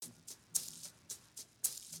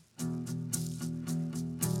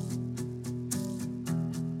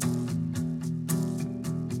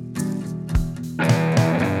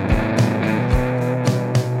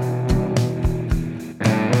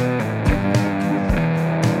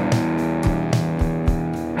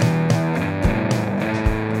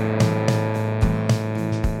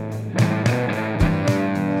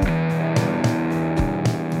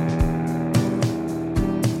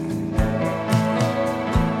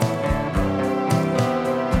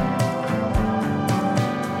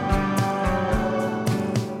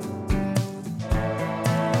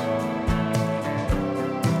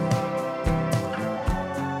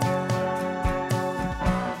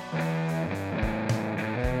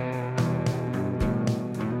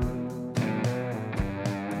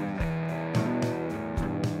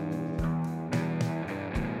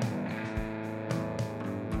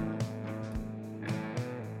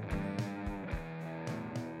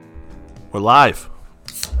We're live.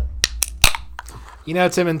 You know,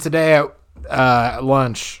 Timon, today at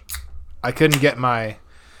lunch, I couldn't get my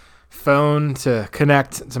phone to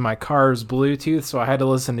connect to my car's Bluetooth, so I had to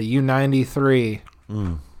listen to U93.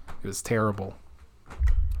 It was terrible.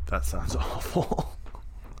 That sounds awful.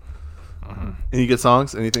 Any good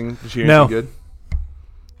songs? Anything? Did you hear No. anything good?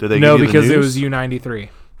 Did they No, give you because the it news? was U93. Did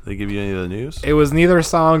they give you any of the news? It was neither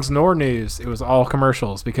songs nor news. It was all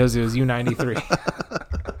commercials because it was U93.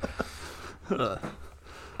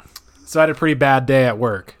 So I had a pretty bad day at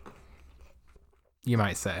work, you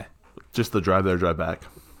might say. Just the drive there, drive back.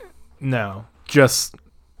 No, just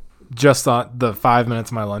on the 5 minutes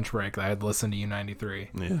of my lunch break that I had listened to U93.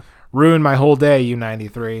 Yeah. Ruined my whole day,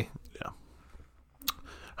 U93. Yeah.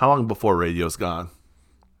 How long before radio's gone?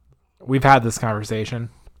 We've had this conversation.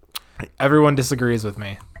 Everyone disagrees with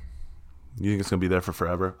me. You think it's going to be there for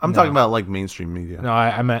forever? I'm No. talking about like mainstream media. No,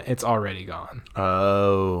 I meant it's already gone.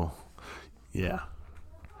 Oh. Yeah.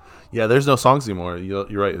 Yeah, there's no songs anymore. You're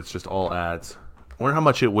right. It's just all ads. I wonder how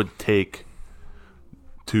much it would take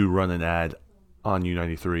to run an ad on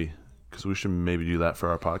U93, because we should maybe do that for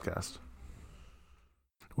our podcast.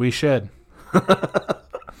 We should. If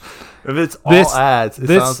it's all ads, it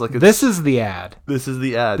sounds like it's... This is the ad. This is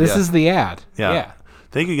the ad. This is the ad. Yeah.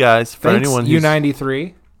 Thank you guys for Thanks, anyone who's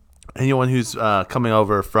U93. coming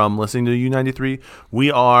over from listening to U93.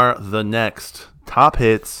 We are the next top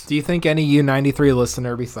hits. Do you think any U93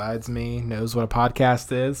 listener besides me knows what a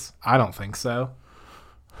podcast is? I don't think so.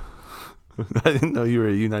 I didn't know you were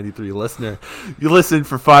a U93 listener. You listened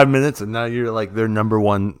for 5 minutes and now you're like their number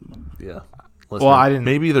one. Yeah. Listener. Well, I didn't.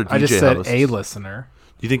 Maybe they're DJ I just said hosts. a listener.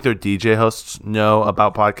 Do you think their DJ hosts know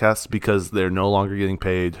about podcasts because they're no longer getting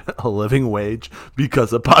paid a living wage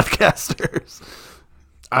because of podcasters?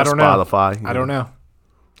 I don't know. Spotify. I don't know.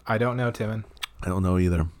 I don't know, Timon. I don't know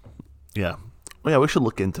either. Yeah. Well, yeah, we should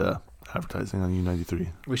look into advertising on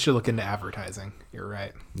U93. We should look into advertising. You're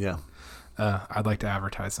right. Yeah. I'd like to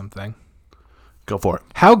advertise something. Go for it.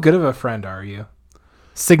 How good of a friend are you?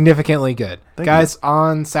 Significantly good. Thank Guys,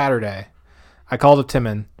 on Saturday, I called up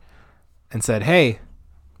Timon and said, hey,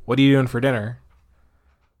 what are you doing for dinner?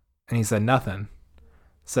 And he said, nothing.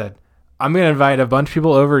 Said, I'm going to invite a bunch of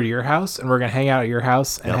people over to your house, and we're going to hang out at your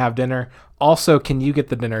house and have dinner. Also, can you get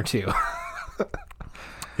the dinner too?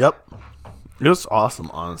 Yep. It was awesome,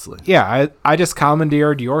 honestly. Yeah, I just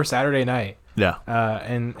commandeered your Saturday night Yeah.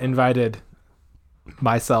 and invited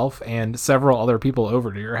myself and several other people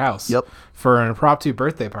over to your house. Yep. For an impromptu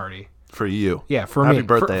birthday party. For you. Yeah, for Happy me.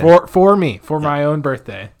 birthday. For me, for my own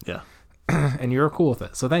birthday. Yeah. And you were cool with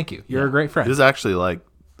it. So thank you. You're a great friend. It was actually like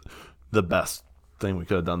the best thing we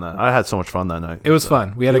could have done that. I had so much fun that night. It was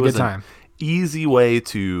fun. We had a good time. Easy way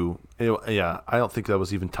to, I don't think that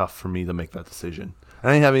was even tough for me to make that decision.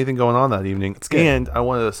 I didn't have anything going on that evening. It's good. And I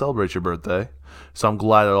wanted to celebrate your birthday. So I'm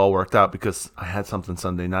glad it all worked out because I had something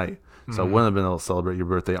Sunday night. So I wouldn't have been able to celebrate your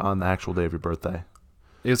birthday on the actual day of your birthday.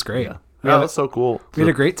 It was great. Yeah, that was so cool. We had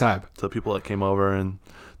a great time. To the people that came over and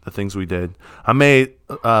the things we did. I made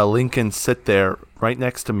Lincoln sit there right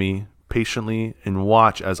next to me patiently and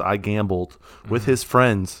watch as I gambled with his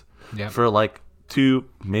friends for like 2,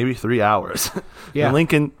 maybe 3 hours. Yeah. And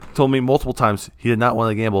Lincoln told me multiple times he did not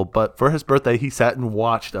want to gamble, but for his birthday he sat and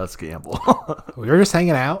watched us gamble. We were just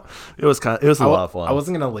hanging out. It was a lot of fun. I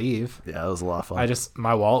wasn't going to leave. Yeah, it was a lot of fun.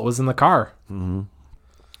 My wallet was in the car.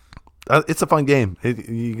 It's a fun game.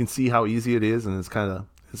 You can see how easy it is, and it's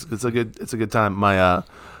a good time. My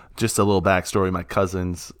just a little backstory: my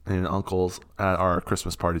cousins and uncles at our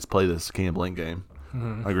Christmas parties play this gambling game.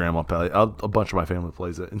 My grandma plays. A bunch of my family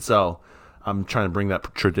plays it, and so I'm trying to bring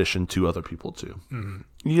that tradition to other people too.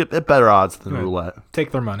 You get better odds than roulette.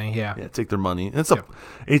 Take their money. Yeah. Yeah, take their money. And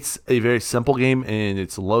it's a very simple game, and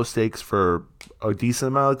it's low stakes for a decent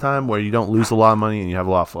amount of time, where you don't lose a lot of money and you have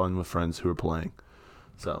a lot of fun with friends who are playing.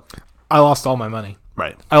 So. I lost all my money.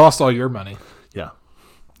 Right. I lost all your money. Yeah.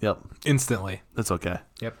 Yep. Instantly. That's okay.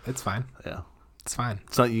 Yep. It's fine. Yeah. It's fine.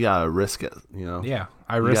 It's not, you gotta risk it, you know? Yeah.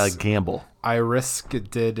 You gotta gamble. I risked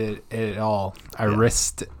it all. I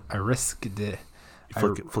risked it.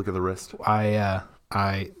 Flick of the wrist. Assess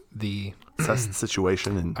the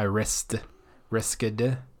situation and I risked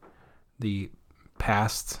the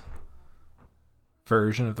past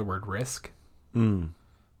version of the word risk.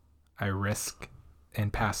 I risk in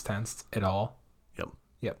past tense it all.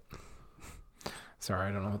 Yep. Sorry,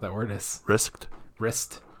 I don't know what that word is. Risked.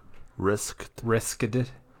 Risked. Risked.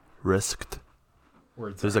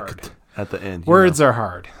 Words There's are a hard. kt at the end. Words are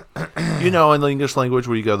hard. You know, in the English language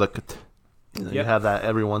where you go the kt, you have that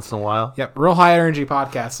every once in a while. Yep. Real high energy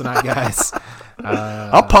podcast tonight, guys.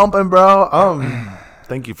 I'm pumping, bro.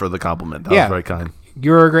 Thank you for the compliment. That was very kind.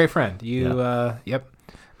 You were a great friend. Yep.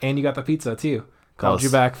 And you got the pizza too. Called you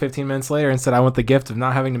back 15 minutes later and said, I want the gift of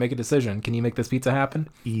not having to make a decision. Can you make this pizza happen?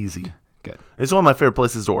 Easy. Good. It's one of my favorite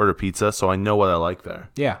places to order pizza, so I know what I like there.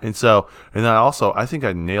 Yeah. And I think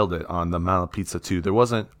I nailed it on the amount of pizza too. There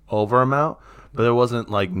wasn't over amount, but there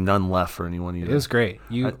wasn't like none left for anyone either. It was great.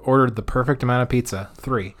 You ordered the perfect amount of pizza.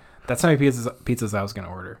 3. That's how many pizzas I was going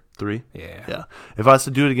to order. 3? Yeah. Yeah. If I was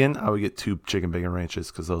to do it again, I would get 2 chicken bacon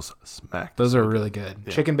ranches because those smack. Those are really good.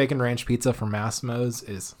 Yeah. Chicken bacon ranch pizza from Massimo's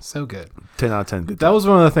is so good. 10 out of 10. Good. That was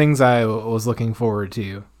one of the things I was looking forward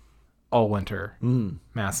to all winter.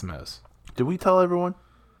 Massimo's. Did we tell everyone?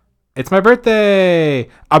 It's my birthday.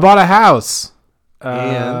 I bought a house.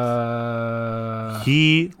 And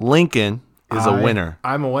Lincoln is a winner.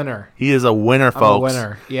 I'm a winner. He is a winner, folks. I'm a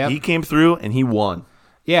winner. Yeah. He came through and he won.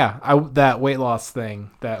 Yeah, that weight loss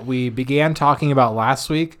thing that we began talking about last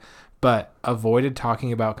week, but avoided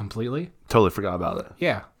talking about completely. Totally forgot about it.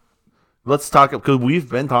 Yeah. Let's talk, because we've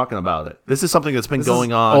been talking about it. This is something that's been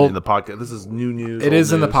going on in the podcast. This is new news. It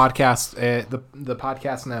is in the podcast. The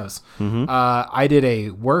podcast knows. Mm-hmm. I did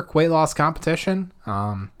a work weight loss competition.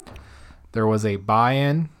 There was a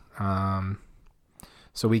buy-in.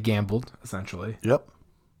 So we gambled, essentially. Yep.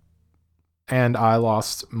 And I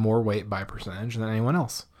lost more weight by percentage than anyone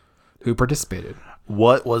else who participated.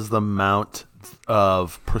 What was the amount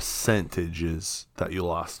of percentages that you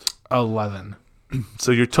lost? 11.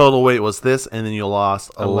 So your total weight was this, and then you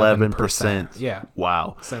lost 11%. Yeah.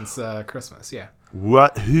 Wow. Since Christmas, yeah.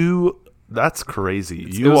 What? Who? That's crazy.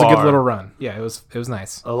 It was a good little run. Yeah, it was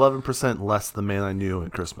nice. 11% less than the man I knew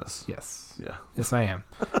at Christmas. Yes. Yeah. Yes, I am.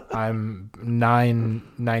 I'm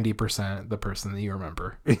 90% the person that you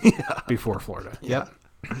remember before Florida. Yeah.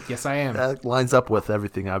 Yep. Yes, I am. That lines up with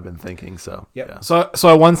everything I've been thinking. So yep. Yeah. So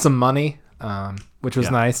I won some money, which was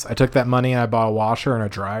nice. I took that money and I bought a washer and a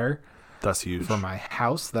dryer. That's huge. For my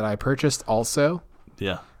house that I purchased also.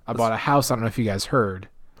 Yeah. I bought a house. I don't know if you guys heard,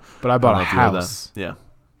 but I bought a house. Yeah.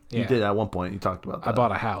 You did at one point. You talked about that. I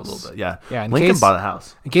bought a house. A little bit. Yeah. Yeah. Lincoln bought a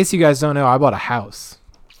house. In case you guys don't know, I bought a house.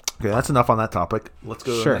 Okay, that's enough on that topic. Let's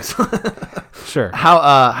go to the next one. Sure.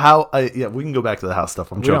 We can go back to the house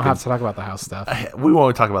stuff. We don't have to talk about the house stuff. We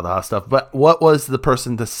won't talk about the house stuff. But what was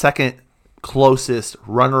the second closest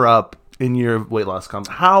runner-up in your weight loss comp?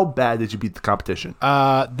 How bad did you beat the competition?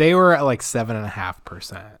 They were at like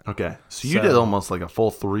 7.5%. Okay, so you did almost like a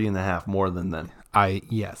full 3.5 more than them.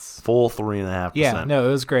 Yes. Full 3.5%. Yeah, no,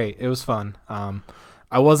 it was great. It was fun.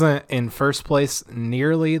 I wasn't in first place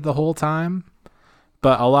nearly the whole time,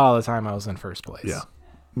 but a lot of the time I was in first place. Yeah.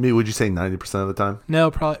 Would you say 90% of the time? No,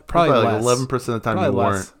 probably like less. 11% of the time probably you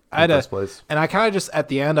weren't in first place. And I kind of just, at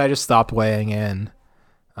the end, I just stopped weighing in.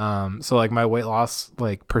 So like my weight loss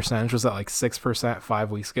like percentage was at like 6%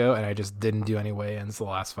 5 weeks ago, and I just didn't do any weigh-ins the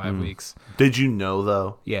last 5 weeks. Did you know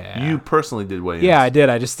though? Yeah. You personally did weigh-ins? Yeah, I did.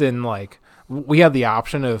 I just didn't like. We had the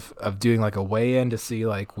option of doing like a weigh-in to see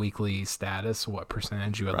like weekly status, what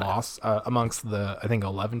percentage you had lost amongst the, I think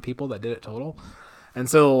 11 people that did it total. And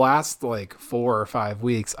so the last like 4 or 5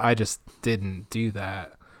 weeks, I just didn't do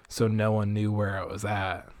that. So no one knew where it was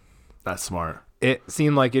at. That's smart. It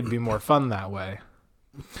seemed like it'd be more fun that way.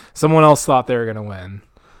 Someone else thought they were going to win,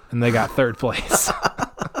 and they got third place.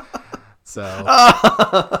 So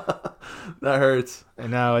that hurts.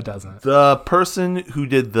 No, it doesn't. The person who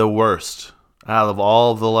did the worst out of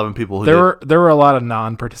all of the 11 people there were a lot of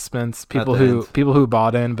non-participants, people who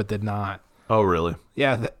bought in but did not. Oh, really?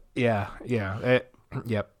 Yeah,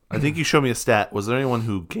 yep. I think you showed me a stat. Was there anyone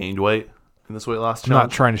who gained weight in this weight loss challenge? I'm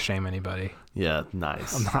not trying to shame anybody. Yeah,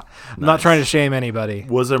 nice. I'm not trying to shame anybody.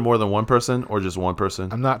 Was there more than one person or just one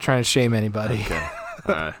person? I'm not trying to shame anybody. Okay.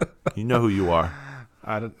 All right. You know who you are.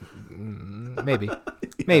 Maybe.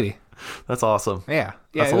 Maybe. That's awesome. Yeah.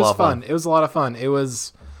 Yeah, it was fun. It was a lot of fun. It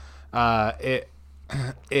was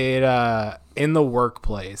in the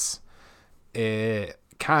workplace, it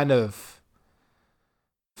kind of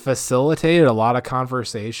facilitated a lot of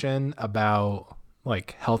conversation about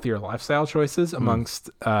like healthier lifestyle choices amongst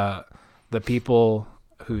the people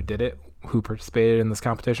who did it, who participated in this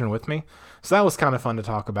competition with me. So that was kind of fun to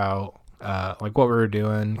talk about, like what we were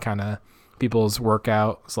doing, kind of people's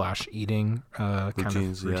workout / eating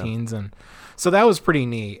routines. And so that was pretty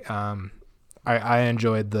neat. I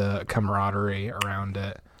enjoyed the camaraderie around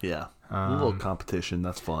it. Yeah. A little competition.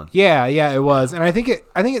 That's fun. Yeah, it was. And I think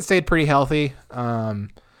it stayed pretty healthy.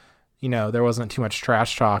 There wasn't too much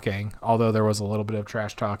trash talking, although there was a little bit of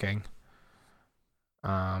trash talking.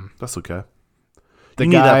 That's okay. You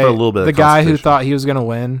need that for a little bit. The guy who thought he was going to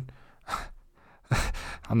win,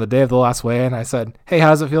 on the day of the last weigh-in, I said, "Hey, how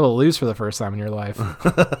does it feel to lose for the first time in your life?"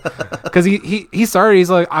 Because he started. He's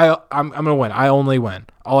like, I'm gonna win. I only win.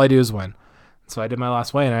 All I do is win. So I did my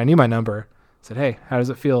last weigh-in, and I knew my number. I said, "Hey, how does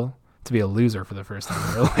it feel to be a loser for the first time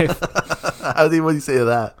in your life?" What do you say to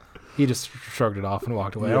that? He just shrugged it off and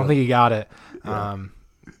walked away. Yeah. I don't think he got it. Yeah.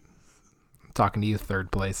 Talking to you,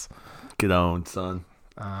 third place. Get owned, son.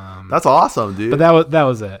 That's awesome, dude. But that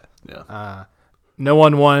was it. Yeah. No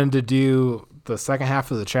one wanted to do the second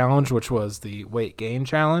half of the challenge, which was the weight gain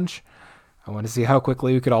challenge. I wanted to see how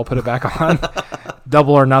quickly we could all put it back on.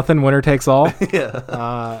 Double or nothing, winner takes all.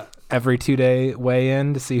 Yeah. Every 2-day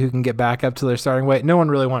weigh-in to see who can get back up to their starting weight. No one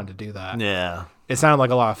really wanted to do that. Yeah. It sounded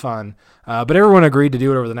like a lot of fun, but everyone agreed to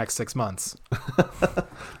do it over the next 6 months.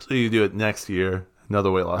 So you do it next year,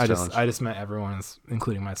 another weight loss challenge. I just meant everyone,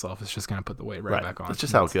 including myself, is just going to put the weight right back on. That's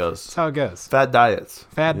just how it goes. That's how it goes. Fad diets.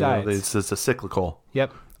 Fad diets. It's a cyclical.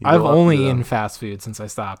 Yep. You I've go up only and down. eaten fast food since I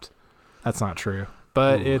stopped. That's not true,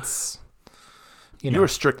 but it's You were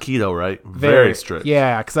strict keto, right? very strict.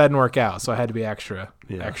 Yeah, because I didn't work out, so I had to be extra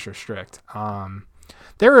Yeah. strict.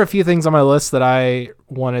 There were a few things on my list that I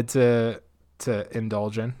wanted to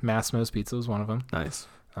indulge in. Massimo's pizza was one of them. Nice.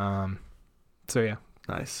 So yeah,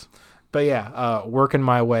 Nice. but yeah, working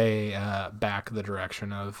my way back the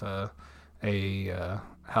direction of a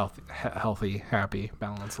healthy, happy,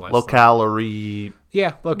 balanced life. Low calorie.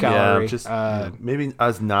 Yeah, low calorie. Yeah, just maybe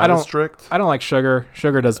as I not don't- as strict. I don't like sugar.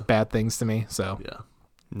 Sugar does bad things to me. So Yeah.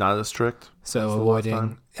 Not as strict. so That's the last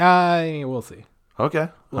avoiding. We'll see. Okay.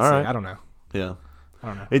 We'll All see. right. I don't know. Yeah. I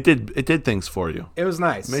don't know. It did things for you. It was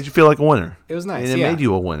nice. It made you feel like a winner. It was nice. And it yeah. made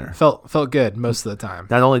you a winner. Felt good most of the time.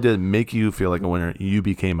 Not only did it make you feel like a winner, you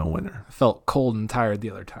became a winner. Felt cold and tired the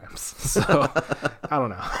other times. So I don't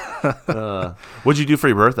know. What'd you do for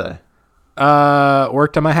your birthday?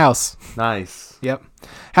 Worked on my house. Nice. Yep.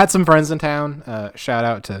 Had some friends in town. Shout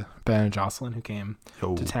out to Ben and Jocelyn who came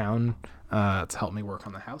Yo. to town to help me work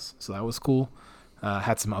on the house. So that was cool.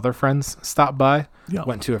 Had some other friends stop by. Yeah.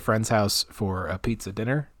 Went to a friend's house for a pizza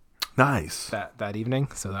dinner Nice. that evening.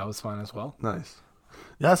 So that was fun as well. Nice.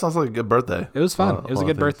 Yeah, that sounds like a good birthday. It was fun. Lot It was a of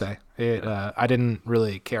good things. birthday. I didn't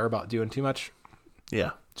really care about doing too much.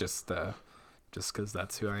 Yeah. Just because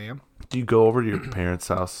that's who I am. Do you go over to your parents'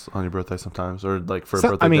 house on your birthday sometimes, or like for a So,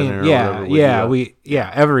 birthday dinner? Or yeah,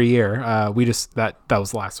 whatever? every year. We just that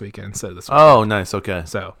was last weekend instead of this weekend. Oh, nice. Okay.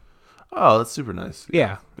 So Oh, that's super nice.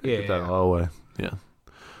 yeah, Get that all away. Yeah.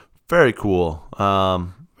 Very cool.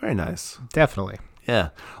 Very nice. definitely. Yeah.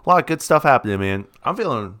 A lot of good stuff happening, man. I'm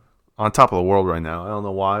feeling on top of the world right now. I don't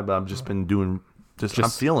know why, but I've just been doing I'm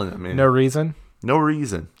feeling it, man. No reason. No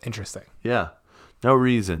reason. Interesting. Yeah. No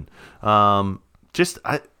reason.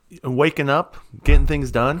 Waking up, getting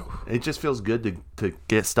things done. It just feels good to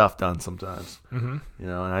get stuff done sometimes. Mm-hmm. You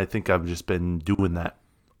know, and I think I've just been doing that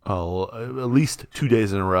at least 2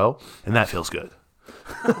 days in a row, and that feels good.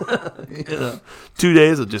 2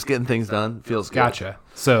 days of just getting things done feels good. Gotcha.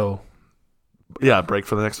 So Yeah, break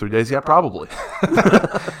for the next 3 days. Yeah, probably.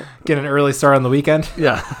 get an early start on the weekend.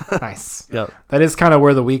 Yeah. Nice. Yeah. That is kind of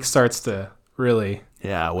where the week starts to really.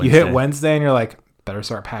 Yeah. You hit Wednesday and you're like, better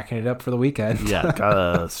start packing it up for the weekend. Yeah,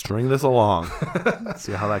 gotta string this along.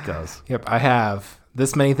 See how that goes. Yep. I have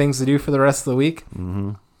this many things to do for the rest of the week.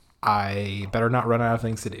 Mm-hmm. I better not run out of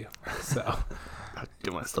things to do. So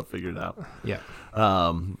Get my stuff figured out. yeah.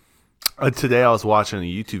 Today I was watching a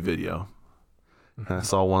YouTube video, and I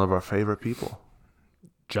saw one of our favorite people.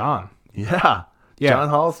 John. Yeah. John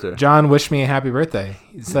Hollister. John wished me a happy birthday.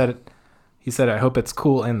 He said, I hope it's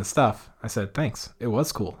cool and the stuff. I said, thanks. It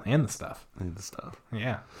was cool and the stuff. And the stuff.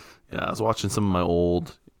 Yeah. Yeah, I was watching some of my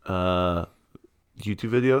old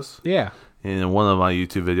YouTube videos. Yeah. And in one of my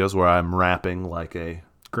YouTube videos where I'm rapping like a...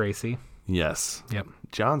 Gracie. Yes. Yep.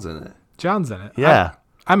 John's in it. John's in it. Yeah.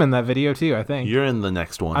 I'm in that video too, I think. You're in the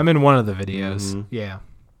next one. I'm in one of the videos. Mm-hmm. Yeah.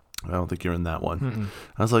 I don't think you're in that one. Mm-mm.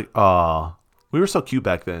 I was like, aw. We were so cute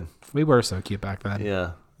back then. We were so cute back then.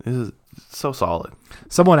 Yeah. This is so solid.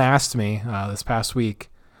 Someone asked me this past week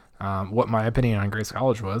what my opinion on Grace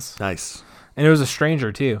College was. Nice. And it was a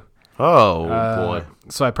stranger too. Oh, boy.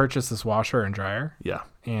 So I purchased this washer and dryer. Yeah.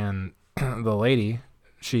 And the lady,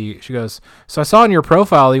 she goes, so I saw in your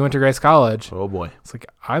profile you went to Grace College. Oh, boy. It's like,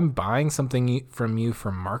 I'm buying something from you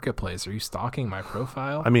from Marketplace. Are you stalking my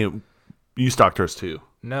profile? I mean, you stalked hers too.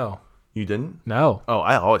 No. You didn't? No. Oh,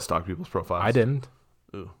 I always stalk people's profiles. I didn't.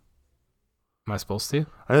 Ooh. Am I supposed to?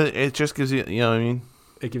 It just gives you, you know what I mean?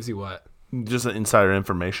 It gives you what? Just insider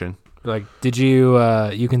information. Like, did you,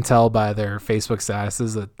 you can tell by their Facebook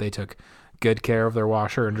statuses that they took good care of their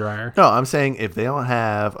washer and dryer? No, I'm saying if they don't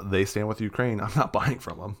have They Stand With Ukraine, I'm not buying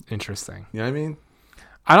from them. Interesting. You know what I mean?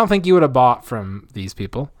 I don't think you would have bought from these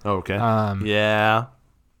people. Okay. Um, Yeah.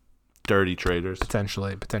 Dirty traders.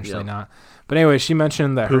 Potentially Yep. not. But anyway, she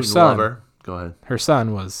mentioned that her Putin son, lover. Go ahead. her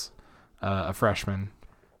son was a freshman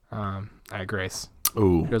at Grace.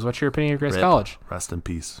 Ooh. She goes, "What's your opinion of Grace Rip. College?" Rest in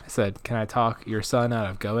peace. I said, "Can I talk your son out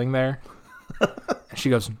of going there?" And she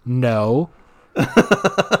goes, "No."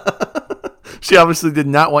 She obviously did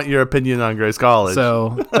not want your opinion on Grace College.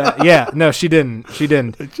 So no, she didn't. She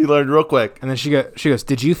didn't. She learned real quick. And then she goes,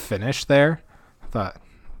 "Did you finish there?" I thought,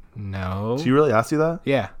 "No." She really asked you that?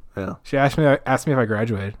 Yeah. Yeah. She asked me if I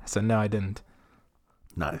graduated. I said, "No, I didn't."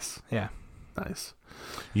 Nice. Yeah. Nice.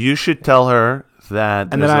 You should tell her that.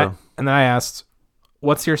 And then I asked,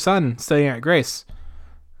 "What's your son studying at Grace?"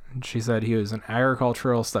 And she said he was an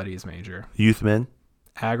agricultural studies major. Youth men.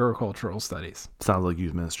 Agricultural studies. Sounds like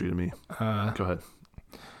youth ministry to me. Go ahead.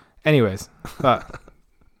 Anyways,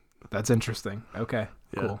 that's interesting. Okay,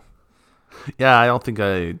 Yeah. cool. Yeah, I don't think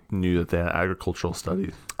I knew that they had agricultural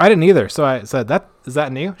studies. I didn't either. So I said, is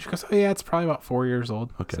that new? She goes, "Oh yeah, it's probably about 4 years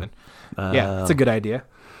old." Okay. I said, yeah, it's a good idea.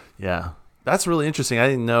 Yeah. That's really interesting. I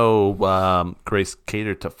didn't know Grace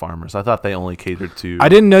catered to farmers. I thought they only catered to... I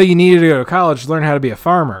didn't know you needed to go to college to learn how to be a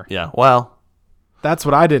farmer. Yeah, well... That's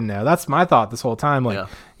what I didn't know. That's my thought this whole time. Like, Yeah.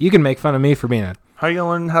 you can make fun of me for being a How are you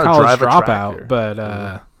going to learn how to college drive a tractor? dropout,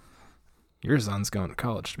 but your son's going to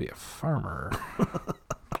college to be a farmer.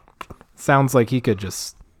 Sounds like he could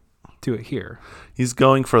just do it here. He's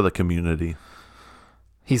going for the community.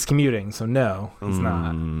 He's commuting, so no, he's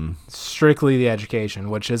not. Strictly the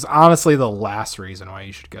education, which is honestly the last reason why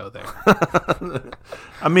you should go there.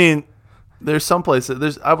 I mean, there's some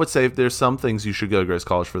places... I would say there's some things you should go to Grace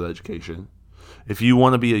College for the education. If you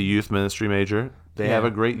want to be a youth ministry major, they have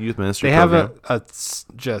a great youth ministry They program. have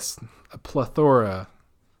just a plethora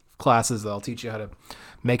of classes that'll teach you how to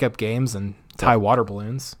make up games and tie water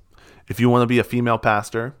balloons. If you want to be a female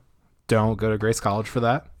pastor, Don't go to Grace College for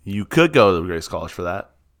that. you could go to Grace College for that.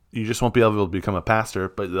 You just won't be able to become a pastor,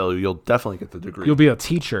 but you'll definitely get the degree. You'll be a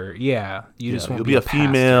teacher, yeah. You just won't you'll be be a pastor.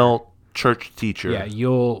 female church teacher. Yeah,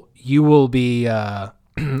 you will be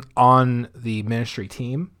on the ministry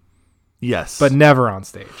team, Yes. but never on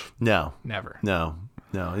stage. no. Never. And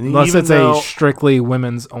Unless even it's though- a strictly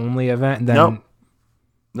women's only event. Then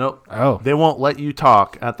Nope. Oh. They won't let you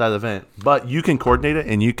talk at that event, but you can coordinate it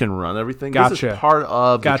and you can run everything. This Gotcha. is part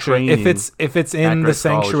of the Gotcha. training. If it's in the Grace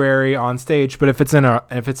College. sanctuary on stage, but if it's in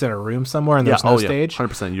a room somewhere and there's no stage,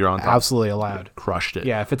 100%. You're on top. absolutely allowed. Crushed it.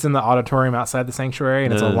 Yeah, if it's in the auditorium outside the sanctuary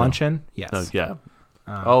and it's a No. luncheon, yes. Oh, yeah.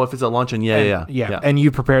 If it's a luncheon, yeah. And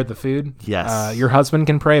you prepared the food. Yes. Your husband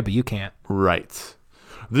can pray, but you can't. Right.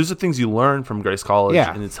 These are things you learn from Grace College,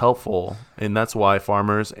 Yeah. and it's helpful. And that's why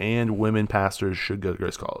farmers and women pastors should go to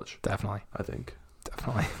Grace College, Definitely. I think.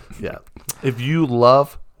 Definitely. Yeah. If you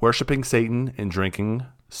love worshiping Satan and drinking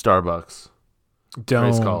Starbucks,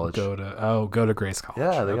 Don't College. go to Grace College.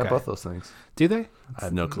 yeah, they got Okay. both those things. Do they? I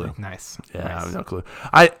have no clue. Nice. Yeah, Nice. I have no clue.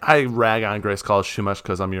 I rag on Grace College too much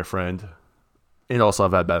because I'm your friend. And also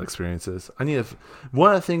I've had bad experiences. One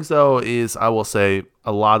of the things though is I will say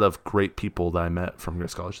a lot of great people that I met from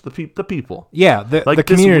Grace College. The people. Yeah, the Like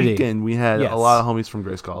community. this weekend we had Yes. a lot of homies from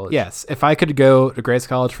Grace College. Yes, if I could go to Grace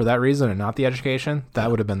College for that reason and not the education, that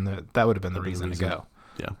would have been the reason to go.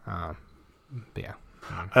 Yeah. But yeah.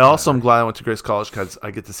 I also am glad I went to Grace College because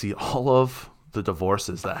I get to see all of the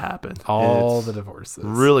divorces that happen. All It's the divorces.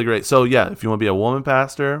 really great. So yeah, if you want to be a woman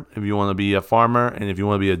pastor, if you want to be a farmer, and if you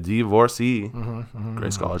want to be a divorcee,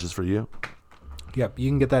 Grace College is for you. Yep, you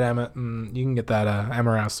can get that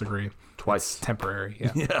Emiraus degree Twice. It's temporary.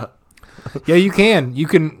 Yeah. Yeah. Yeah, you can. You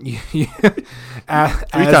can. Three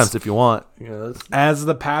times if you want. Yeah, as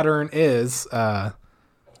the pattern is,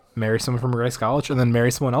 marry someone from Grace College and then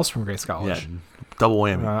marry someone else from Grace College. yeah. Double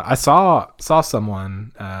whammy. I saw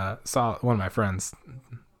someone saw one of my friends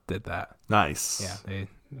did that. Nice. Yeah, they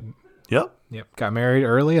Yep. got married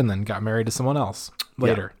early and then got married to someone else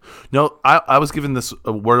later. No, I was given this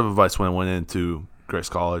a word of advice when I went into Grace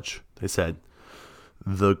College. They said,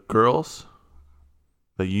 the girls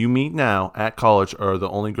that you meet now at college are the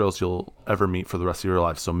only girls you'll ever meet for the rest of your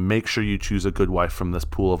life. So make sure you choose a good wife from this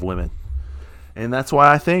pool of women. And that's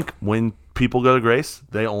why I think when people go to Grace,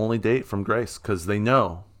 they only date from Grace because they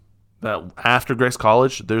know that after Grace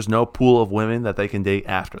College, there's no pool of women that they can date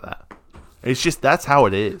after that. It's just, that's how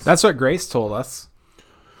it is. That's what Grace told us.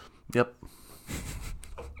 Yep.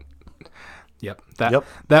 Yep. Yep.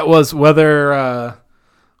 That was whether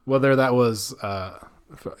that was.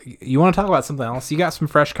 You want to talk about something else? You got some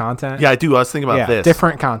fresh content? Yeah, I do. I was thinking about this.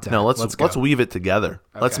 Different content. No, let's go. weave it together.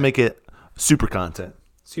 Let's Okay. make it super content.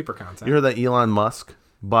 Super content. You heard that Elon Musk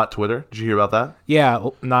bought Twitter. Did you hear about that? Yeah,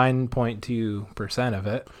 9.2% of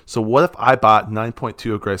it. So what if I bought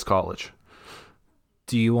 9.2 of Grace College?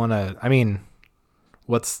 Do you want to? I mean,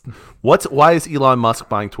 why is Elon Musk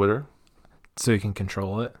buying Twitter? So he can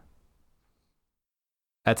control it.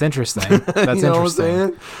 That's interesting. That's you know interesting. What I'm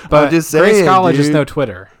saying? But I'm just saying, Grace College dude. is no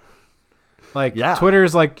Twitter. Like Yeah. Twitter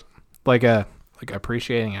is like a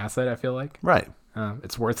appreciating asset. I feel like Right.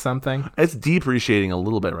 it's worth something. It's depreciating a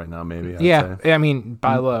little bit right now, maybe. I'd Yeah, say. I mean,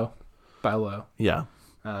 buy low. Yeah.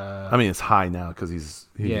 I mean, it's high now because he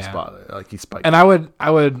spiked. And I would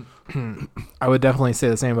I would definitely say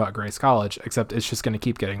the same about Grace College, except it's just going to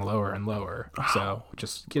keep getting lower and lower. So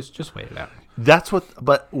just wait it out. That's what.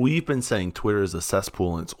 But we've been saying Twitter is a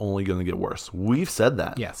cesspool and it's only going to get worse. We've said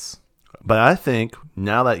that. Yes. But I think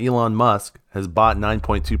now that Elon Musk has bought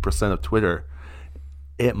 9.2% of Twitter,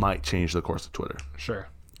 it might change the course of Twitter. Sure.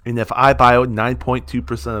 And if I buy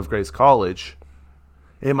 9.2% of Grace College,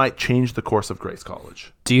 it might change the course of Grace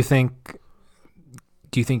College. Do you think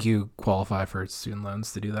you qualify for student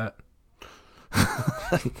loans to do that?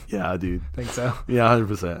 Yeah, dude. Think so? Yeah,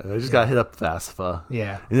 100%. I just got hit up FAFSA.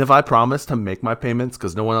 Yeah. And if I promise to make my payments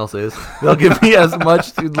because no one else is, they'll give me as much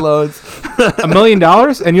student loans. $1 million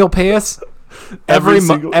and you'll pay us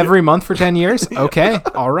every month for 10 years? Okay.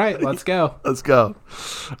 All right. Let's go. Let's go.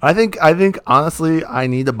 I think honestly, I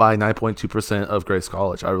need to buy 9.2% of Grace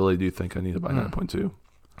College. I really do think I need to buy 9.2.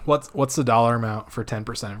 What's the dollar amount for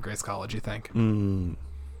 10% of Grace College, you think?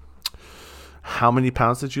 How many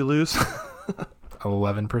pounds did you lose?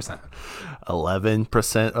 11%.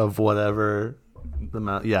 11% of whatever the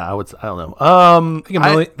amount. Yeah, I don't know.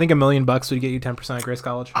 Think $1 million would get you 10% of Grace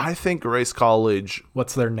College. I think Grace College.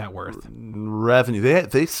 What's their net worth? Revenue.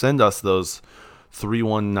 They send us those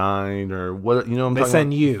 319 or what? You know what I'm They talking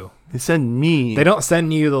send about? you. They send me. They don't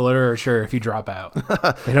send you the literature if you drop out.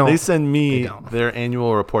 They don't. They send me they don't. their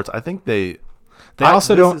annual reports. I think they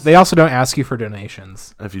also don't ask you for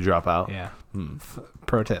donations if you drop out. Yeah.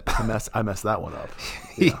 Pro tip. I messed that one up.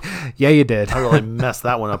 Yeah, you did. I really messed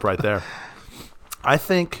that one up right there. I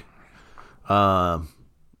think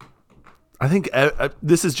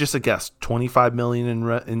this is just a guess. 25 million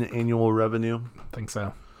in annual revenue. I think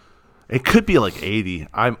so. It could be like 80.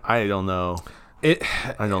 I don't know.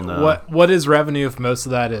 I don't know. What is revenue if most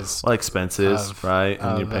of that is like expenses, right?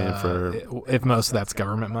 And you're paying for if most of that's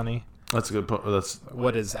government money. That's a good point.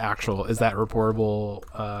 What is actual? Is that reportable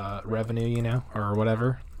revenue? Or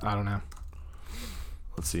whatever? I don't know.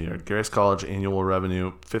 Let's see here. Grace College annual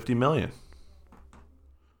revenue 50 million.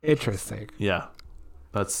 Interesting. Yeah.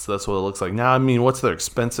 That's what it looks like. Now, I mean, what's their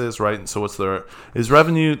expenses, right? And so what's their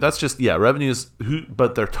revenue? That's just revenues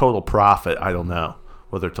but their total profit, I don't know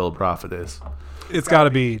what their total profit is. It's got to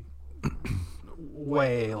be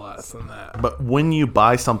way less than that. But when you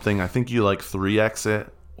buy something, I think you like 3x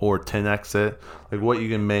it or 10x it. Like what you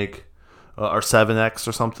can make or 7x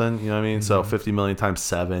or something, you know what I mean? Mm-hmm. So 50 million times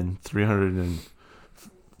 7,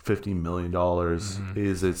 $350 million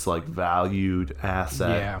is its like valued asset.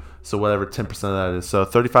 Yeah. So whatever 10% of that is. So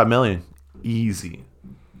 35 million, easy.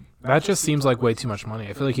 That just seems like way too much money.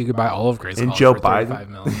 I feel like you could buy all of Grace College Joe for $35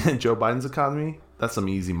 million. Biden, Joe Biden's economy, that's some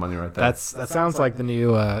easy money right there. That sounds like the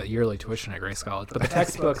new yearly tuition at Grace College. But the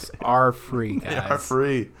textbooks are free, guys. They are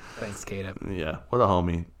free. Thanks, Caleb. Yeah, what a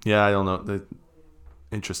homie. Yeah, I don't know.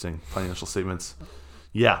 Interesting financial statements.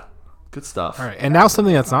 Yeah, good stuff. All right, and now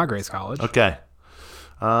something that's not Grace College. Okay.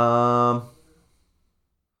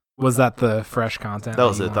 Was that the fresh content? That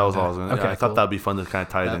was it. That was all I was going to. Okay, I thought that'd be fun to kind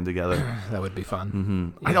of tie it in together. That would be fun. Mm-hmm.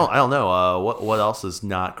 Yeah. I don't know. What else is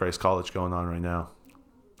not Grace College going on right now?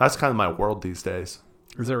 That's kind of my world these days.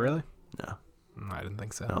 Is it really? No. I didn't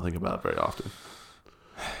think so. I don't think about it very often.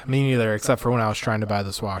 Me neither, except for when I was trying to buy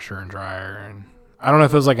this washer and dryer. And I don't know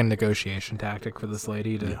if it was like a negotiation tactic for this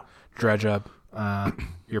lady to dredge up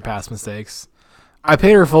your past mistakes. I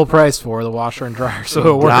paid her full price for the washer and dryer, so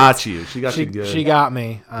it worked. Got you. She got you good. She got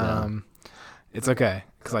me. It's okay,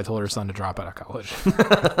 because I told her son to drop out of college.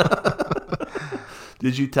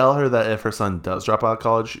 Did you tell her that if her son does drop out of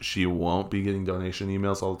college, she won't be getting donation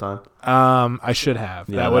emails all the time? I should have.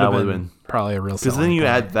 Yeah, that would have been probably a real. Because then you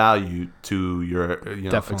add value to your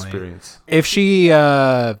Definitely. experience. If she,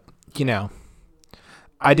 I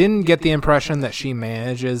didn't get the impression that she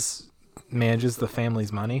manages the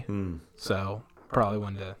family's money, so probably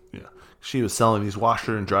wouldn't have. Yeah, she was selling these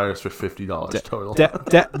washer and dryers for $50 total.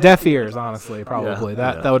 Deaf ears, honestly, probably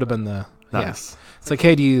that would have been the nice. Yeah. It's like,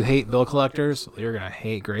 hey, do you hate bill collectors? Well, you're gonna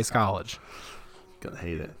hate Grace College. Gonna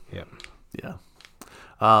hate it. Yep. Yeah.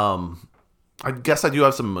 I guess I do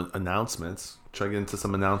have some announcements. Should I get into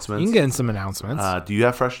some announcements? You can get in some announcements. Do you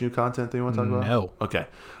have fresh new content that you want to talk about? No. Okay.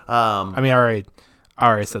 I mean, all right. I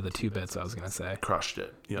already said the 2 bits I was going to say. Crushed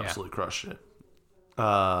it. You absolutely crushed it.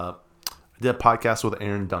 I did a podcast with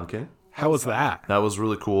Aaron Duncan. How was that? That was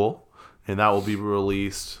really cool. And that will be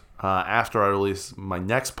released after I release my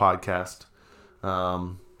next podcast.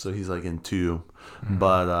 So he's like in 2. Mm-hmm.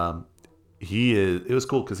 But it was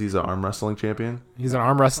cool because he's an arm wrestling champion. He's an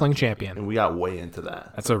arm wrestling champion. And we got way into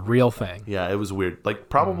that. That's a real thing. Yeah, it was weird. Like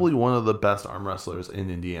probably one of the best arm wrestlers in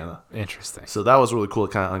Indiana. Interesting. So that was really cool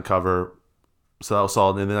to kind of uncover. So that was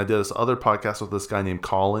solid. And then I did this other podcast with this guy named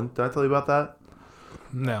Colin. Did I tell you about that?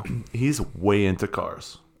 No. He's way into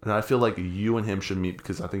cars. And I feel like you and him should meet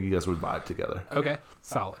because I think you guys would vibe together. Okay.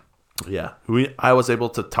 Solid. Yeah. I was able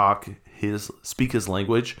to speak his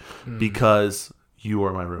language because you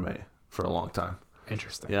were my roommate for a long time.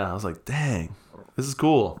 Interesting. Yeah. I was like, dang, this is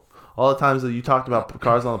cool. All the times that you talked about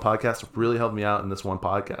cars on the podcast really helped me out in this one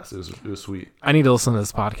podcast. It was sweet. I need to listen to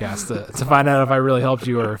this podcast to find out if I really helped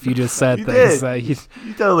you or if you just said you things did. that you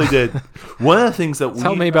totally did. One of the things that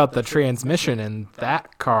tell me about the transmission in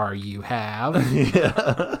that car you have.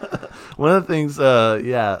 Yeah. One of the things, I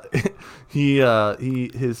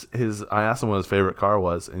asked him what his favorite car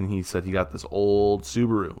was, and he said he got this old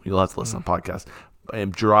Subaru. You'll have to listen to the podcast.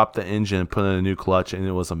 And dropped the engine and put in a new clutch, and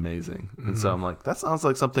it was amazing. And so I'm like, that sounds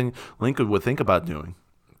like something Lincoln would think about doing.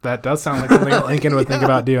 That does sound like something Lincoln would think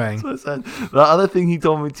about doing. That's what I said. The other thing he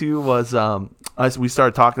told me too was we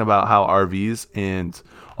started talking about how RVs and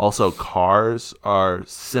also cars are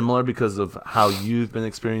similar because of how you've been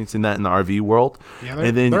experiencing that in the RV world.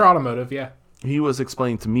 Yeah, they're automotive, yeah. He was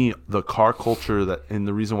explaining to me the car culture and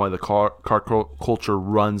the reason why the car culture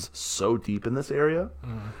runs so deep in this area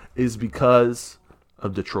is because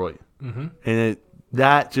of Detroit. Mm-hmm. And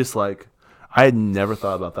that just like, I had never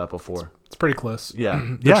thought about that before. It's pretty close.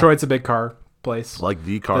 Yeah. Detroit's a big car place. Like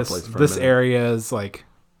the car place. This area is like,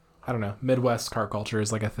 I don't know, Midwest car culture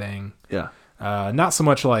is like a thing. Yeah. Not so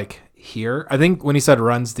much like here. I think when he said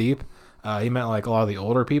runs deep, he meant like a lot of the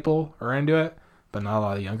older people are into it, but not a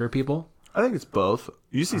lot of the younger people. I think it's both.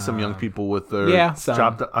 You see some young people with their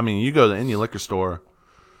you go to any liquor store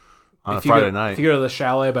on a Friday night. If you go to the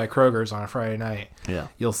Chalet by Kroger's on a Friday night,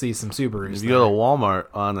 you'll see some Subarus. If you go to Walmart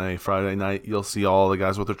on a Friday night, you'll see all the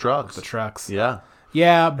guys with their trucks. The trucks. Yeah.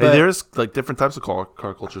 Yeah, but there's like different types of car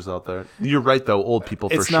cultures out there. You're right though, old people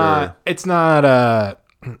for sure. It's not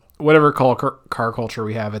whatever car culture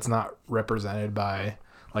we have, it's not represented by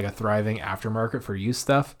like a thriving aftermarket for used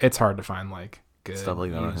stuff. It's hard to find like good stuff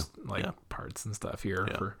like that, used, parts and stuff here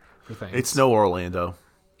for things. It's no Orlando.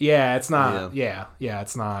 Yeah, it's not. Yeah,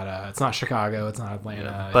 it's not. It's not Chicago. It's not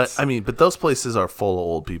Atlanta. Yeah. But those places are full of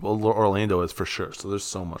old people. Orlando is for sure. So there's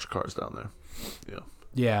so much cars down there. Yeah.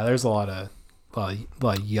 Yeah, there's a lot of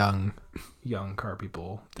young car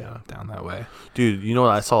people down that way. Dude, you know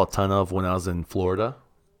what I saw a ton of when I was in Florida?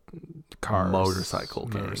 Cars, motorcycle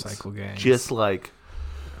gangs. Just like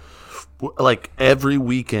every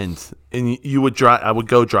weekend, and you would drive. I would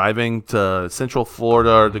go driving to Central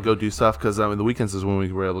Florida or to go do stuff because the weekends is when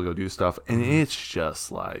we were able to go do stuff, and it's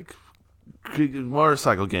just like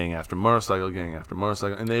motorcycle gang after motorcycle gang after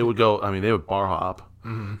motorcycle, and they would go. They would bar hop.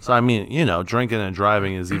 Mm-hmm. So drinking and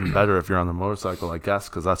driving is even better if you're on the motorcycle, I guess,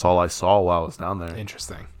 because that's all I saw while I was down there.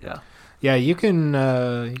 Interesting. Yeah. Yeah, you can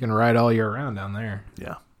ride all year round down there.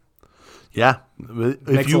 Yeah. Yeah.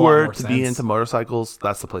 If you were to be into motorcycles,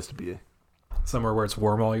 that's the place to be. Somewhere where it's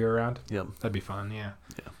warm all year round? Yep. That'd be fun, yeah.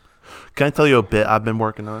 Can I tell you a bit I've been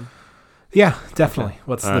working on? Yeah, definitely. Okay.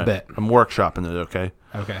 What's the bit? I'm workshopping it, okay?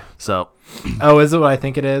 Okay. So. Oh, is it what I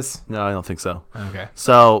think it is? No, I don't think so. Okay.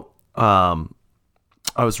 So, I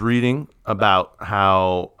was reading about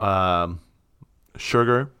how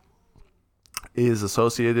sugar is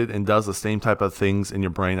associated and does the same type of things in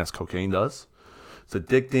your brain as cocaine does. It's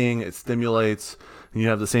addicting, it stimulates, and you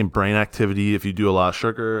have the same brain activity if you do a lot of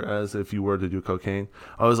sugar as if you were to do cocaine.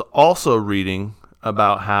 I was also reading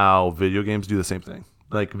about how video games do the same thing.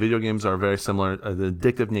 Like video games are very similar, the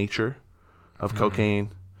addictive nature of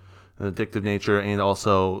cocaine, the addictive nature, and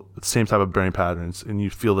also the same type of brain patterns, and you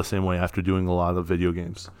feel the same way after doing a lot of video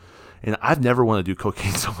games. And I've never wanted to do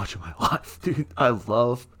cocaine so much in my life, dude. I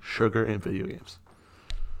love sugar and video games.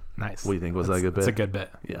 Nice. What do you think? Was that a good bit? It's a good bit.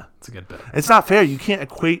 Yeah. It's a good bit. It's not fair. You can't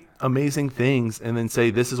equate amazing things and then say,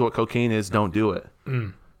 this is what cocaine is, don't do it.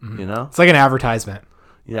 Mm-hmm. You know? It's like an advertisement.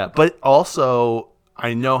 Yeah. But also,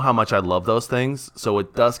 I know how much I love those things, so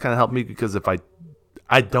it does kind of help me because if I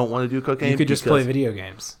don't want to do cocaine. You could just play video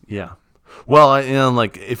games. Yeah. Well,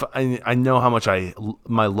 if I know how much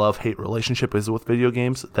my love-hate relationship is with video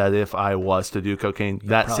games, that if I was to do cocaine,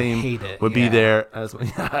 that same would be there as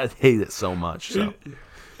I'd hate it so much. So.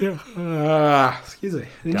 Yeah. Excuse me.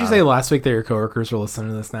 Didn't you say last week that your coworkers were listening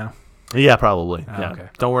to this now? Yeah, probably. Oh, Yeah. okay.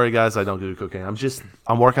 Don't worry, guys. I don't do cocaine.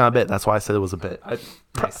 I'm working on a bit. That's why I said it was a bit.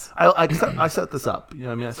 Nice. I set this up. You know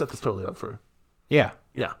what I mean? I set this totally up for. Yeah.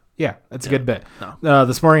 Yeah. Yeah, that's a good bit. No.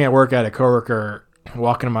 This morning at work, I had a coworker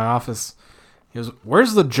walk into my office. He goes,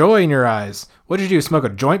 "Where's the joy in your eyes? What did you do? Smoke a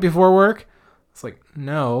joint before work?" It's like,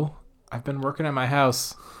 no, I've been working at my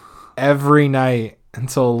house every night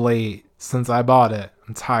until late since I bought it.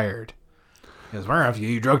 I'm tired. He goes, "Where have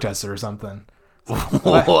you drug tested or something?"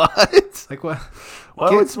 What? What? Like what?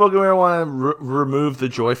 Why would smoking marijuana remove the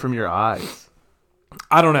joy from your eyes?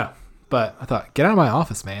 I don't know. But I thought, get out of my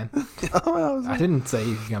office, man. I didn't say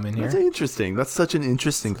you could come in here. That's interesting. That's such an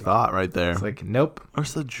interesting thought right there. It's like, nope.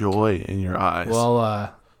 Where's the joy in your eyes? Well, I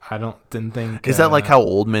didn't think. Is that like how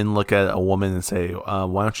old men look at a woman and say,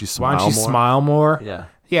 why don't you smile more? Why don't you smile more? Yeah.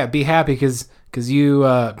 Yeah, be happy because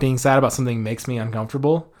you being sad about something makes me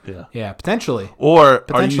uncomfortable. Yeah. Yeah, potentially. Or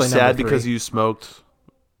Potentially are you sad number 3. because you smoked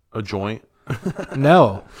a joint?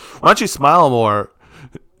 No. Why don't you smile more?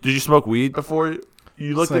 Did you smoke weed before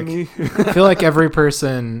you looked at me? I feel like every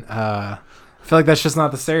person, I feel like that's just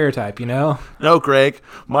not the stereotype, you know? No, Greg.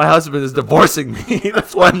 My husband is divorcing me.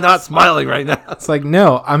 That's why I'm not smiling right now. It's like,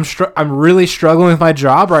 no, I'm really struggling with my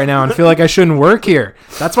job right now and feel like I shouldn't work here.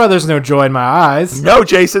 That's why there's no joy in my eyes. No,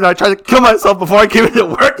 Jason. I tried to kill myself before I came into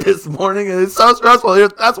work this morning, and it's so stressful.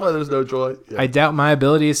 That's why there's no joy. Yeah. I doubt my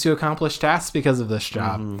abilities to accomplish tasks because of this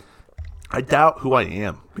job. Mm-hmm. I doubt who I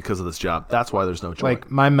am because of this job. That's why there's no joy. Like,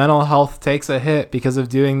 my mental health takes a hit because of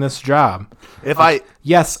doing this job.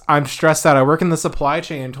 Yes, I'm stressed out. I work in the supply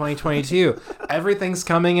chain in 2022. Everything's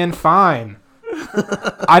coming in fine.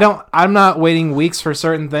 I'm not waiting weeks for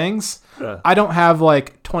certain things. Yeah. I don't have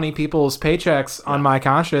like 20 people's paychecks on my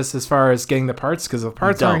conscience as far as getting the parts because the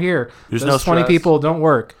parts aren't here. There's Those no 20 stress. people don't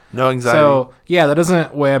work. No anxiety. So, yeah, that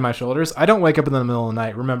doesn't weigh on my shoulders. I don't wake up in the middle of the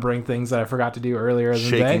night remembering things that I forgot to do earlier in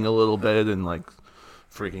the day. Shaking a little bit and like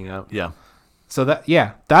freaking out. Yeah. So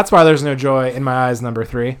that's why there's no joy in my eyes, number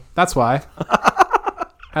 3. That's why.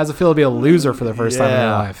 How's it feel to be a loser for the first time in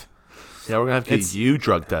your life? Yeah, we're going to have to get you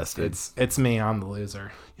drug tested. It's me. I'm the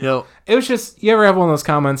loser. You know, It was just, you ever have one of those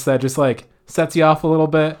comments that just like sets you off a little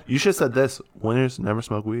bit? you should have said this. Winners never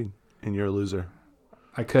smoke weed, and you're a loser.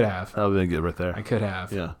 I could have. That would have been good right there. I could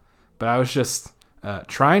have. Yeah. But I was just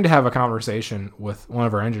trying to have a conversation with one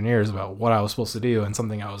of our engineers about what I was supposed to do and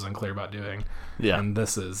something I was unclear about doing. Yeah. And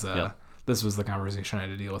this was the conversation I had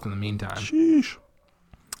to deal with in the meantime. Sheesh.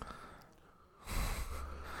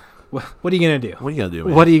 What are you going to do? What are you going to do,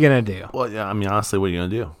 man? What are you going to do? Well, yeah, I mean, honestly, what are you going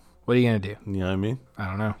to do? What are you going to do? You know what I mean? I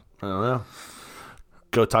don't know. I don't know.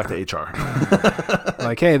 Go talk to HR.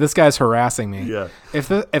 Like, hey, this guy's harassing me. Yeah. If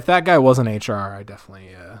that guy wasn't HR, I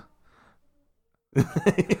definitely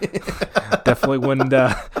definitely wouldn't.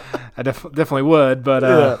 I definitely would, but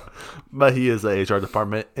Yeah. But he is the HR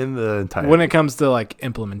department in the entire. when it comes to like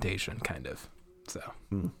implementation, kind of. So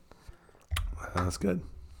That's good.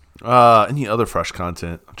 Any other fresh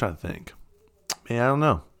content? I'm trying to think. Man, I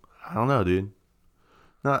don't know, dude.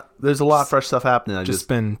 There's a lot of fresh stuff happening. I just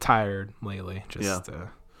been tired lately. Just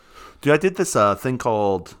dude, I did this thing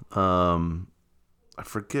called I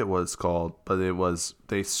forget what it's called, but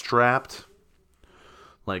they strapped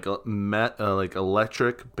like like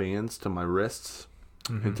electric bands to my wrists,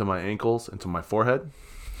 into my ankles, into my forehead.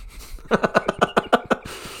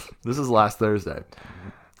 This is last Thursday.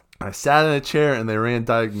 I sat in a chair and they ran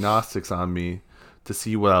diagnostics on me to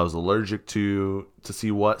see what I was allergic to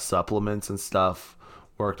see what supplements and stuff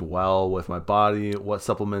worked well with my body, what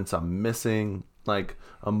supplements I'm missing, like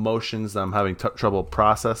emotions that I'm having trouble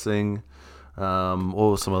processing. What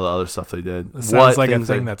was some of the other stuff they did? It sounds like a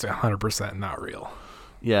thing that's 100% not real.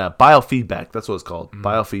 Yeah, biofeedback. That's what it's called.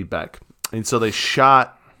 Biofeedback. And so they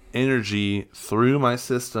shot energy through my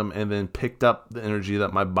system and then picked up the energy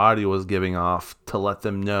that my body was giving off to let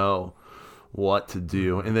them know what to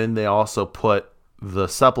do. And then they also put the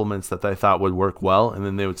supplements that they thought would work well, and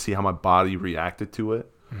then they would see how my body reacted to it.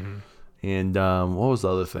 And what was the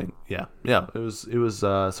other thing? Yeah. It was.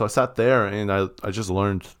 So I sat there and I just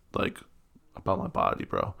learned like about my body,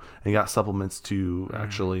 bro, and got supplements to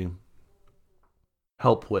actually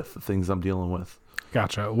help with the things I'm dealing with.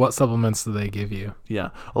 Gotcha. What supplements do they give you?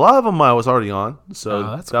 Yeah, a lot of them I was already on, so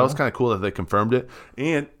that's that was cool. kind of cool that they confirmed it,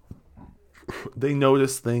 and they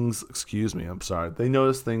noticed things. Excuse me, I'm sorry. They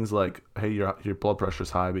noticed things like, hey, your blood pressure's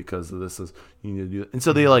high because of this. You need to do it, and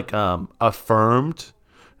so they like affirmed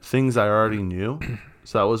things I already knew.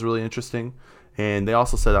 So that was really interesting, and they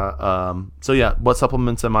also said, so yeah, what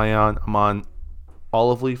supplements am I on? I'm on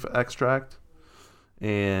olive leaf extract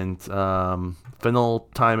and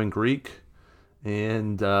phenylthyme and Greek.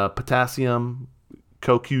 And potassium,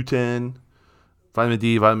 CoQ10, Vitamin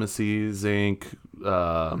D, vitamin C, zinc,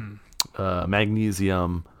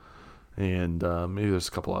 magnesium, and maybe there's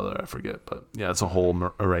a couple other I forget. But yeah, it's a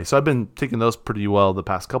whole array. So I've been taking those pretty well the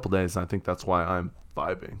past couple days, and I think that's why I'm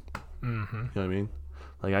vibing. Mm-hmm. You know what I mean?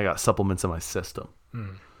 Like I got supplements in my system.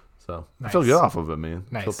 So nice. I feel good off of it, man.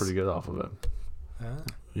 Nice. I feel pretty good off of it.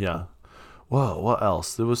 Yeah. Whoa, what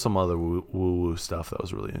else? There was some other woo-woo stuff that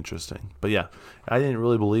was really interesting. But yeah, I didn't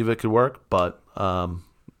really believe it could work, but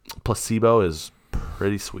placebo is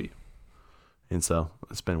pretty sweet. And so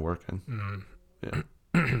it's been working. Yeah.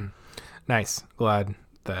 Nice. Glad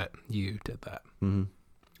that you did that. Mm-hmm.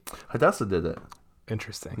 Hadassah did it.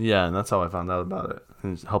 Interesting. Yeah, and that's how I found out about it.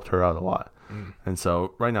 And it helped her out a lot. And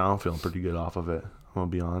so right now I'm feeling pretty good off of it. I'm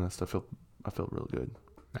going to be honest. I feel real good.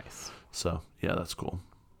 Nice. So yeah, that's cool.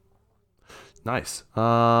 Nice.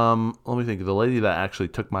 Let me think. The lady that actually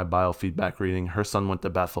took my biofeedback reading, her son went to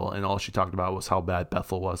Bethel, and all she talked about was how bad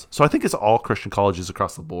Bethel was. So I think it's all Christian colleges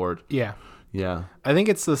across the board. Yeah. Yeah. I think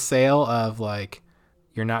it's the sale of like,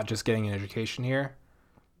 you're not just getting an education here.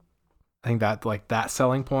 I think that like that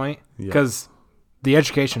selling point, because the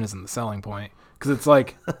education isn't the selling point, because it's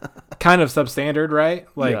like kind of substandard, right?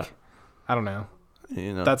 Like, I don't know.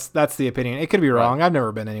 You know, that's the opinion. It could be wrong. Right. I've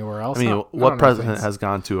never been anywhere else. I mean, what president has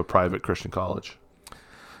gone to a private Christian college?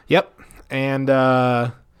 Yep, and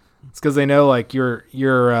it's because they know like your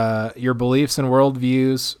beliefs and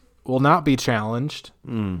worldviews will not be challenged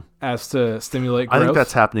as to stimulate growth. I think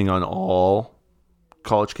that's happening on all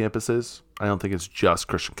college campuses. I don't think it's just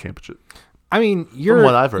Christian campuses. I mean,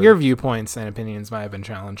 your viewpoints and opinions might have been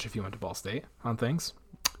challenged if you went to Ball State on things.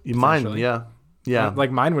 Mine, yeah. Yeah, like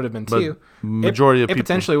mine would have been too. Majority of people, it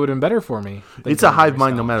potentially would have been better for me. It's a hive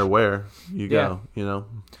mind, no matter where you go. You know,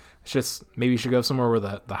 it's just maybe you should go somewhere where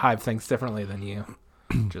the hive thinks differently than you.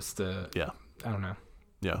 Just I don't know.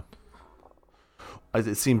 Yeah,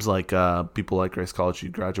 it seems like people like Grace College. You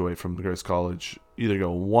graduate from Grace College, either go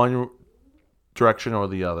one direction or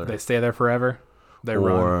the other. They stay there forever. They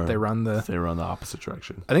run the opposite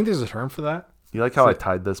direction. I think there's a term for that. You like how I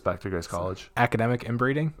tied this back to Grace College? Academic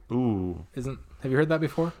inbreeding. Ooh. Have you heard that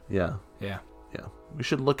before? Yeah. Yeah. Yeah. We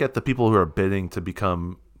should look at the people who are bidding to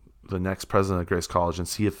become the next president of Grace College and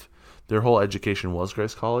see if their whole education was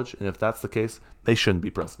Grace College. And if that's the case, they shouldn't be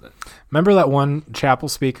president. Remember that one chapel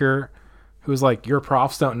speaker who was like, your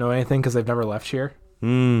profs don't know anything because they've never left here?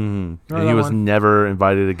 And he was never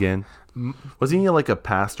invited again. Was he like a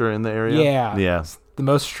pastor in the area? Yeah. Yeah. The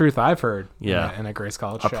most truth I've heard in a Grace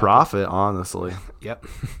College chapel. Prophet, honestly. Yep.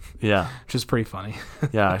 Yeah. Which is pretty funny.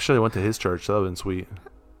 Yeah, I should have went to his church. That would have been sweet.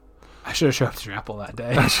 I should have showed up to chapel that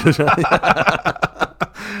day.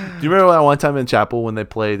 Do you remember that one time in chapel when they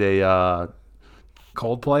played a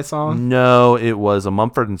Coldplay song? No, it was a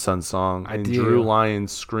Mumford & Sons song. I do. Drew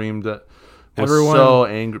Lyons screamed. Everyone so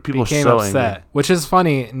angry. People became were so upset, angry. which is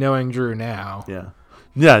funny knowing Drew now. Yeah.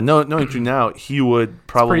 Yeah, knowing Drew now, he would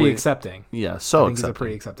probably... He's pretty accepting. Yeah, so I think accepting. He's a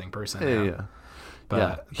pretty accepting person Yeah, now. yeah.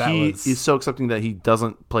 But he's so accepting that he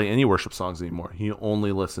doesn't play any worship songs anymore. He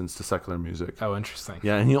only listens to secular music. Oh, interesting.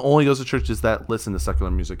 Yeah, and he only goes to churches that listen to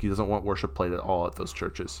secular music. He doesn't want worship played at all at those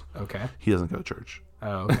churches. Okay. He doesn't go to church.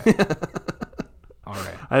 Oh, okay. All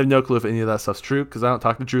right. I have no clue if any of that stuff's true because I don't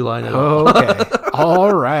talk to Drew Lyon at all. Okay.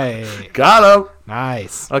 All right. Got him.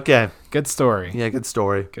 Nice. Okay. Good story. Yeah, good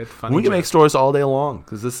story. Good funny We can joke. make stories all day long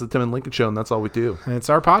because this is the Tim and Lincoln Show, and that's all we do. And it's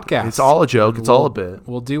our podcast. It's all a joke. It's all a bit.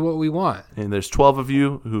 We'll do what we want. And there's 12 of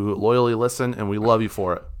you who loyally listen, and we love you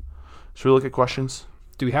for it. Should we look at questions?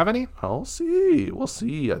 Do we have any? We'll see. We'll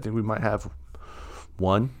see. I think we might have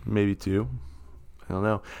one, maybe two. I don't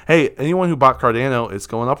know. Hey, anyone who bought Cardano, it's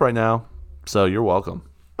going up right now, so you're welcome.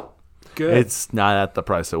 Good. It's not at the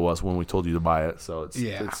price it was when we told you to buy it, so it's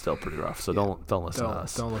still pretty rough. So don't listen to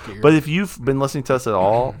us. Don't look at your. But if you've been listening to us at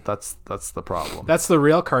all, that's the problem. That's the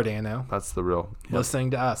real Cardano. That's the real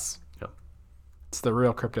Listening to us. Yep. It's the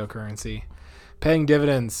real cryptocurrency, paying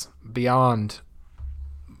dividends beyond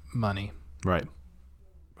money. Right.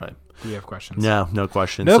 Right. Do you have questions? No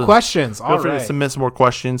questions. No questions. Feel All free right. to submit some more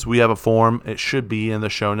questions. We have a form. It should be in the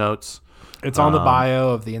show notes. It's on the bio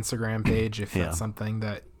of the Instagram page if that's something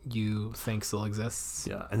that you think still exists.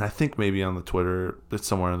 Yeah, and I think maybe on the Twitter, it's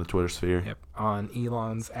somewhere in the Twitter sphere. Yep, on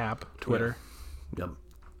Elon's app, Twitter. Yep.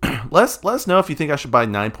 Let us know if you think I should buy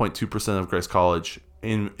 9.2% of Grace College.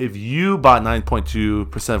 And if you bought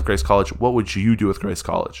 9.2% of Grace College, what would you do with Grace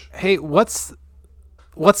College? Hey, what's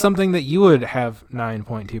something that you would have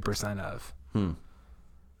 9.2% of?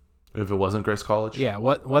 If it wasn't Grace College? Yeah,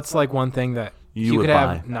 what's like one thing that you could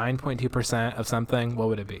have 9.2% of something, what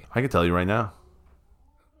would it be? I can tell you right now.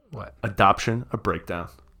 What? Adoption, a breakdown.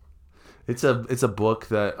 It's a book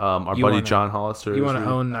that our You buddy wanna- John Hollister. You is want to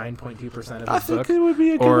reading. own 9.2% of I his think book, it would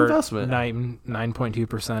be a good or investment.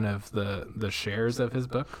 9.2% of the shares of his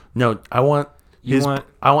book. No, I want You his. want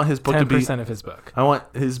I want his book to be. 10% of his book. I want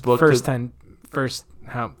his book First to. 10%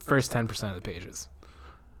 of the pages.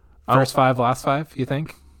 I- First 5, last 5. You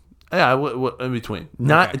think? Yeah, in between.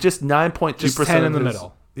 Not Okay. just 9.2%. Just 10 in the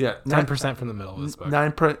middle. Yeah, 10% from the middle of his book.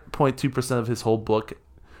 9.2% of his whole book.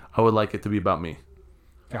 I would like it to be about me.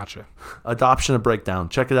 Gotcha. Adoption of Breakdown.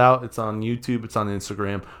 Check it out. It's on YouTube. It's on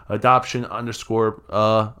Instagram. Adoption underscore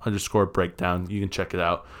breakdown. You can check it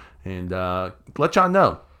out and let John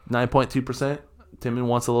know. 9.2%. Timon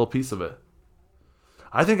wants a little piece of it.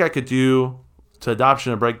 I think I could do to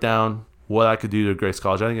Adoption of Breakdown what I could do to Grace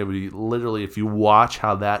College. I think it would be literally, if you watch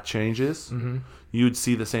how that changes, you would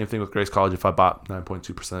see the same thing with Grace College if I bought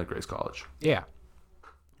 9.2% of Grace College. Yeah.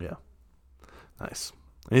 Yeah. Nice.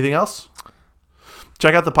 Anything else?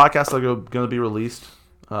 Check out the podcasts that are going to be released.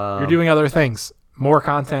 You're doing other things. More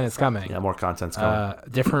content is coming. Yeah, more content's coming.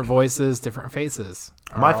 Different voices, different faces.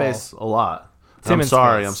 My face, a lot. I'm Timon's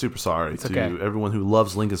sorry. face. I'm super sorry to okay. everyone who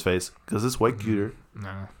loves Lincoln's face because it's way cuter.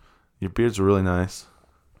 No, Your beards are really nice.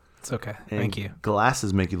 it's okay. And Thank you.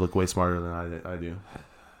 Glasses make you look way smarter than I do.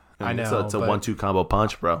 I know, So it's a but- 1-2 combo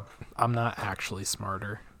punch, bro. I'm not actually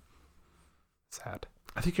smarter. Sad.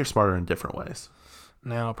 I think you're smarter in different ways.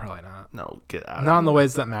 No, probably not. No, get out. Not in the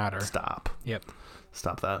ways that matter. Stop. Yep.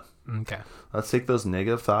 Stop that. Okay. Let's take those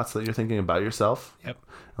negative thoughts that you're thinking about yourself. Yep.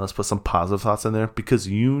 And let's put some positive thoughts in there because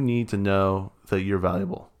you need to know that you're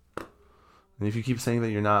valuable. And if you keep saying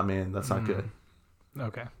that you're not, man, that's not good.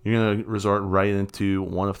 Okay. You're going to resort right into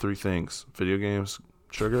one of 3 things: video games,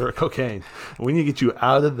 sugar, or cocaine. We need to get you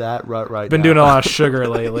out of that rut right Been now. doing a lot of sugar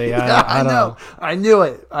lately. Yeah, I know. I knew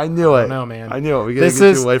it. I knew it. No, man. I knew it. We got to This get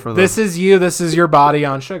is you away from this is you. This is your body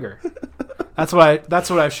on sugar. That's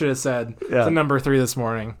what I should have said. Yeah. To number 3 this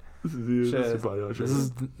morning. This is you. This is Should've- probably on sugar. This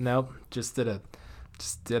is nope. Just did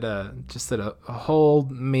a whole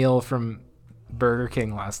meal from Burger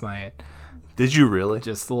King last night. Did you really?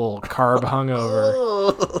 Just a little carb hungover.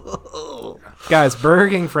 Guys, Burger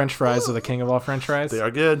King French fries are the king of all French fries. They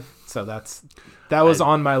are good. So that was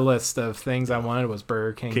on my list of things I wanted was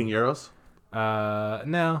Burger King. King Euros?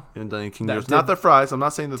 No. You haven't done any King That Euros? did- Not the fries. I'm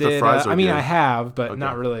not saying that the fries are I mean, good. I have, but Okay.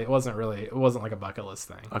 not really. It wasn't like a bucket list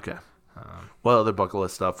thing. Okay. What other bucket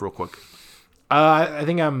list stuff, real quick? I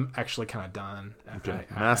think I'm actually kind of done. Okay.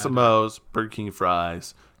 Massimo's, Burger King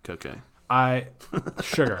fries, cocaine.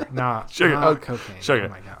 Sugar, not Sugar. not Oh, cocaine. Sugar. Oh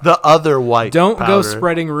my God. The other white Don't go powder.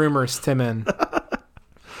 spreading rumors, Timon,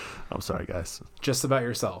 I'm sorry, guys. just about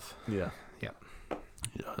yourself. Yeah. Yeah.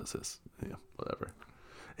 Yeah, this is. Yeah, whatever.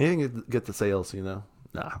 Anything to get the sales, you know?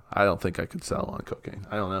 Nah, I don't think I could sell on cocaine.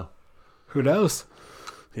 I don't know. Who knows?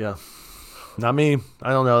 Yeah. Not me.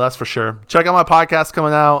 I don't know. That's for sure. Check out my podcast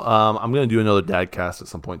coming out. I'm going to do another dad cast at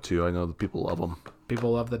some point, too. I know the people love them.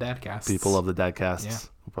 People love the dadcasts. People love the dad casts. Yeah.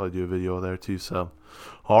 We'll probably do a video there, too. So,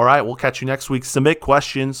 all right. We'll catch you next week. Submit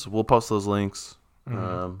questions. We'll post those links.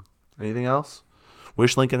 Anything else?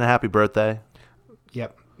 Wish Lincoln a happy birthday.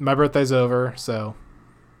 Yep. My birthday's over, so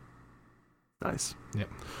Nice. yep.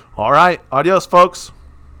 All right. Adios, folks.